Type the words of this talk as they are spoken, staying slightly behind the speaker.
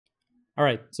All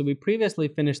right, so we previously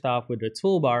finished off with the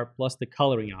toolbar plus the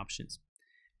coloring options.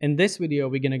 In this video,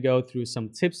 we're going to go through some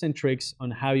tips and tricks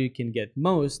on how you can get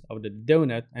most of the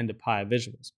donut and the pie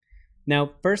visuals.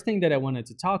 Now, first thing that I wanted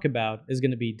to talk about is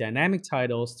going to be dynamic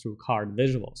titles through card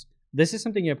visuals. This is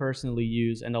something I personally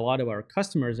use and a lot of our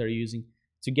customers are using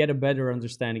to get a better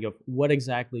understanding of what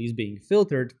exactly is being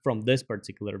filtered from this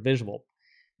particular visual.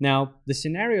 Now, the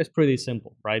scenario is pretty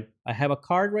simple, right? I have a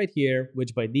card right here,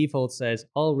 which by default says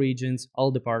all regions, all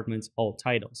departments, all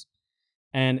titles.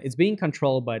 And it's being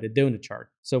controlled by the donut chart.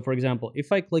 So for example,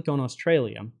 if I click on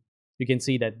Australia, you can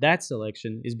see that that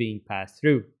selection is being passed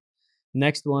through.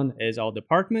 Next one is all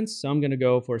departments, so I'm going to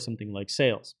go for something like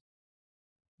sales.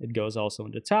 It goes also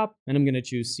on the top, and I'm going to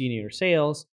choose senior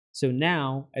sales. So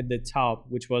now at the top,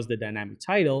 which was the dynamic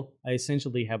title, I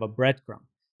essentially have a breadcrumb.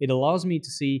 It allows me to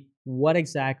see what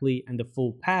exactly and the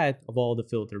full path of all the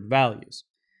filtered values.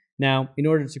 Now, in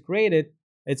order to create it,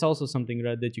 it's also something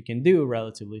that you can do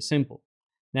relatively simple.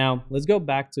 Now, let's go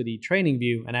back to the training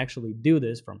view and actually do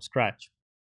this from scratch.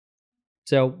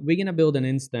 So we're going to build an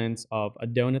instance of a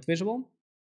donut visual.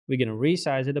 We're going to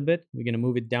resize it a bit. We're going to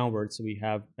move it downward so we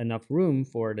have enough room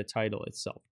for the title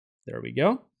itself. There we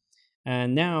go.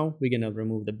 And now we're going to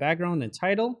remove the background and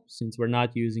title since we're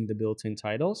not using the built-in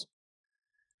titles.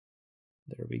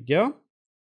 There we go.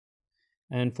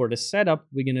 And for the setup,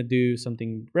 we're going to do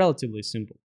something relatively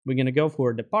simple. We're going to go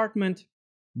for department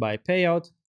by payout.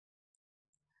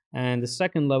 And the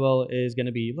second level is going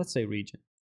to be, let's say, region.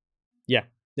 Yeah,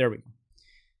 there we go.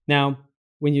 Now,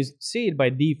 when you see it by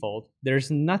default,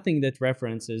 there's nothing that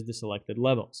references the selected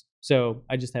levels. So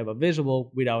I just have a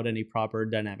visual without any proper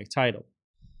dynamic title.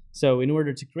 So in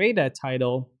order to create that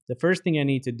title, the first thing I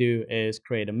need to do is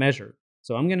create a measure.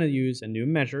 So I'm going to use a new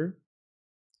measure.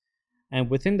 And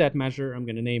within that measure, I'm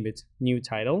going to name it new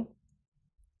title.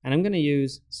 And I'm going to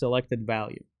use selected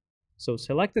value. So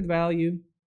selected value.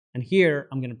 And here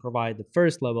I'm going to provide the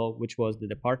first level, which was the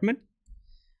department,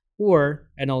 or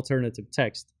an alternative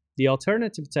text. The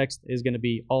alternative text is going to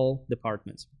be all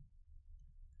departments.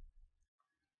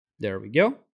 There we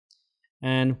go.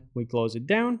 And we close it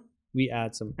down. We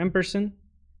add some ampersand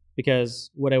because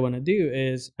what I want to do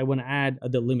is I want to add a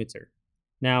delimiter.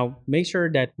 Now, make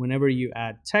sure that whenever you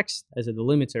add text as a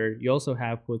delimiter, you also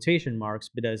have quotation marks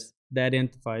because that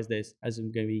identifies this as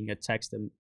being a text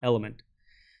element.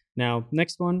 Now,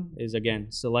 next one is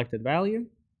again selected value.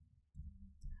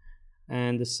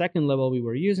 And the second level we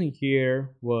were using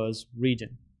here was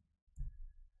region.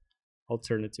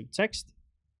 Alternative text.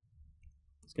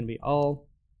 It's going to be all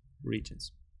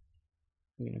regions.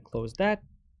 I'm going to close that.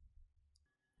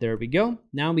 There we go.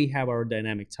 Now we have our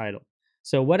dynamic title.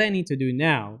 So what I need to do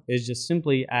now is just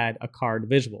simply add a card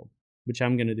visual, which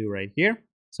I'm going to do right here.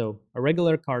 So a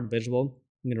regular card visual.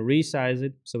 I'm going to resize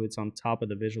it so it's on top of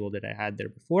the visual that I had there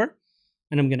before.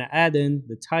 And I'm going to add in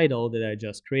the title that I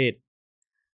just created.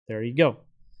 There you go.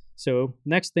 So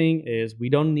next thing is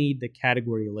we don't need the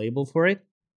category label for it.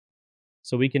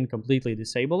 So we can completely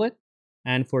disable it.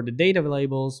 And for the data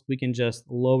labels, we can just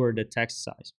lower the text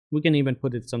size. We can even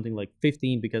put it something like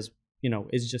 15 because,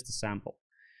 it's just a sample.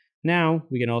 Now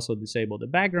we can also disable the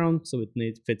background so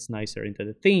it fits nicer into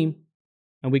the theme.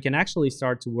 And we can actually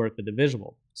start to work with the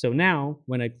visual. So now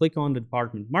when I click on the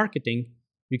department marketing,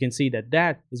 you can see that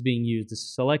that is being used as a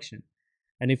selection.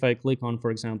 And if I click on,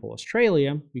 for example,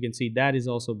 Australia, you can see that is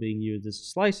also being used as a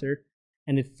slicer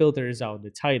and it filters out the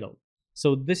title.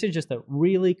 So this is just a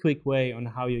really quick way on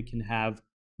how you can have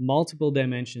multiple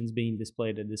dimensions being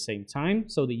displayed at the same time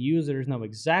so the users know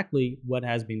exactly what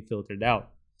has been filtered out.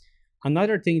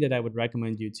 Another thing that I would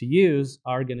recommend you to use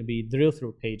are going to be drill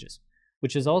through pages,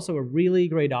 which is also a really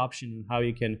great option on how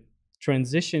you can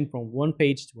transition from one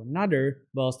page to another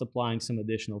whilst applying some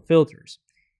additional filters.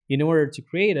 In order to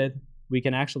create it, we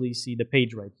can actually see the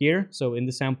page right here. So in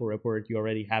the sample report, you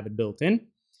already have it built in.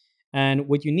 And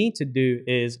what you need to do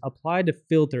is apply the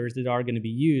filters that are going to be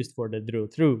used for the drill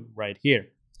through right here.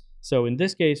 So in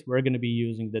this case, we're going to be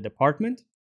using the department.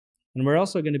 And we're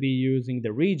also going to be using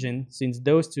the region since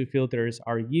those two filters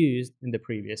are used in the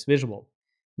previous visual.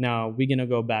 Now we're going to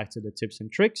go back to the tips and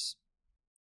tricks,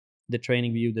 the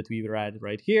training view that we were at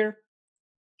right here.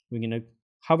 We're going to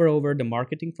hover over the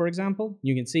marketing, for example.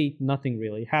 You can see nothing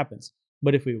really happens.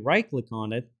 But if we right click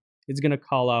on it, it's going to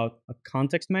call out a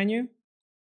context menu.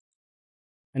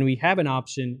 And we have an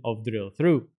option of drill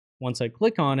through. Once I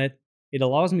click on it, it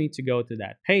allows me to go to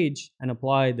that page and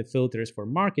apply the filters for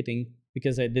marketing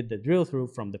because I did the drill through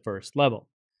from the first level.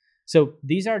 So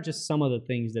these are just some of the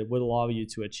things that would allow you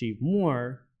to achieve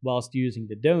more whilst using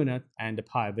the donut and the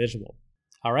pie visual.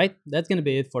 Alright, that's going to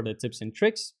be it for the tips and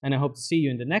tricks, and I hope to see you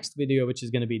in the next video, which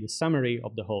is going to be the summary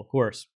of the whole course.